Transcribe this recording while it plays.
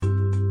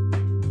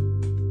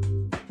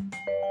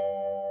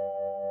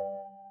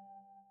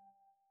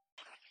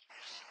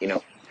You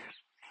know,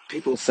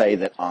 people say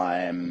that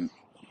I'm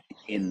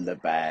in the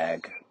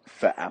bag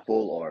for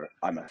Apple, or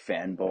I'm a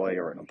fanboy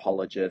or an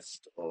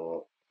apologist,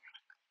 or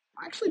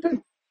I actually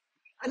don't,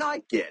 and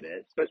I get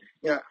it, but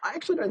I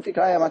actually don't think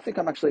I am. I think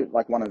I'm actually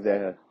like one of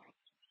their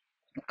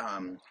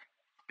um,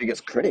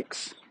 biggest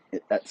critics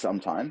at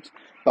sometimes.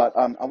 But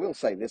I will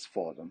say this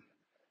for them.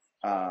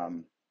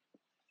 Um,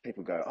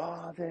 People go,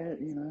 oh, they're,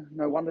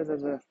 no wonder they're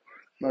the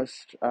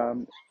most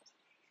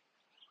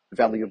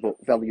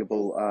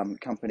valuable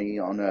company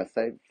on earth.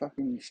 They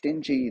fucking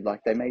stingy.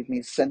 Like they made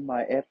me send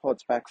my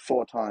AirPods back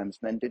 4 times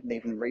and then didn't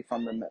even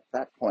refund them at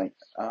that point.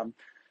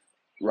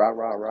 Rah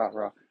rah rah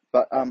rah.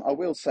 But I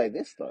will say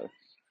this though,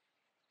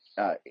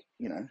 uh,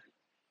 you know,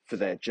 for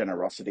their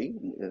generosity.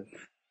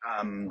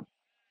 Um,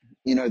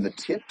 the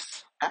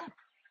Tips app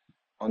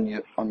on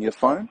your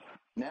phone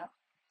now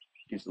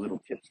gives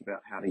little tips about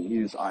how to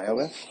use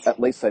iOS. At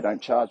least they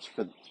don't charge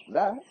for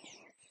that.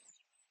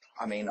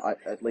 I mean,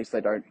 at least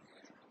they don't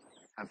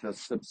have a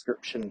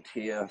subscription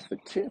tier for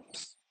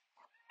tips.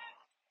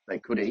 They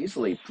could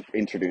easily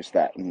introduce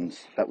that, and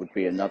that would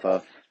be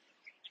another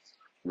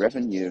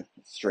revenue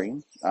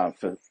stream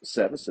for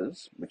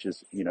services, which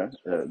is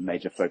a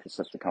major focus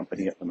of the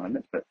company at the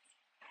moment. But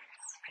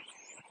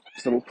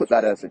so we'll put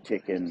that as a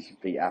tick in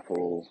the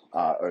Apple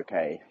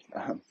OK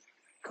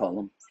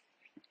column.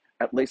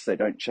 At least they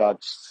don't charge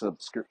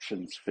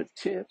subscriptions for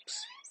tips.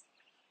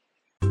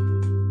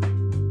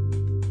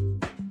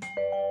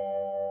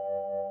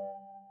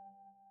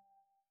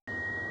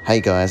 Hey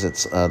guys,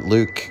 it's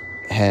Luke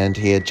Hand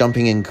here,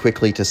 jumping in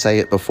quickly to say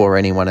it before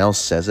anyone else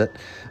says it.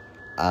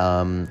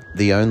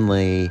 The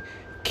only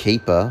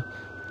keeper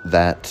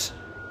that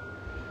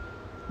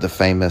the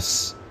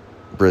famous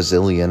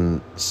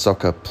Brazilian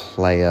soccer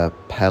player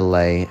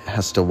Pelé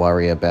has to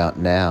worry about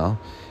now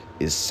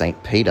is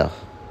St. Peter.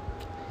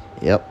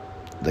 Yep,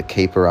 the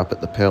keeper up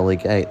at the pearly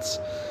gates.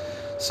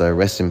 So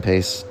rest in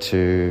peace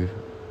to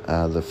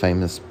the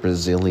famous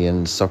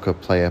Brazilian soccer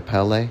player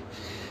Pelé.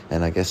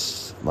 And I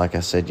guess, like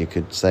I said, you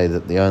could say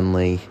that the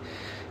only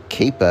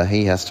keeper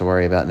he has to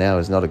worry about now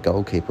is not a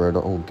goalkeeper at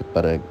all,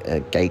 but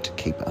a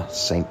gatekeeper,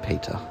 St.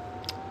 Peter.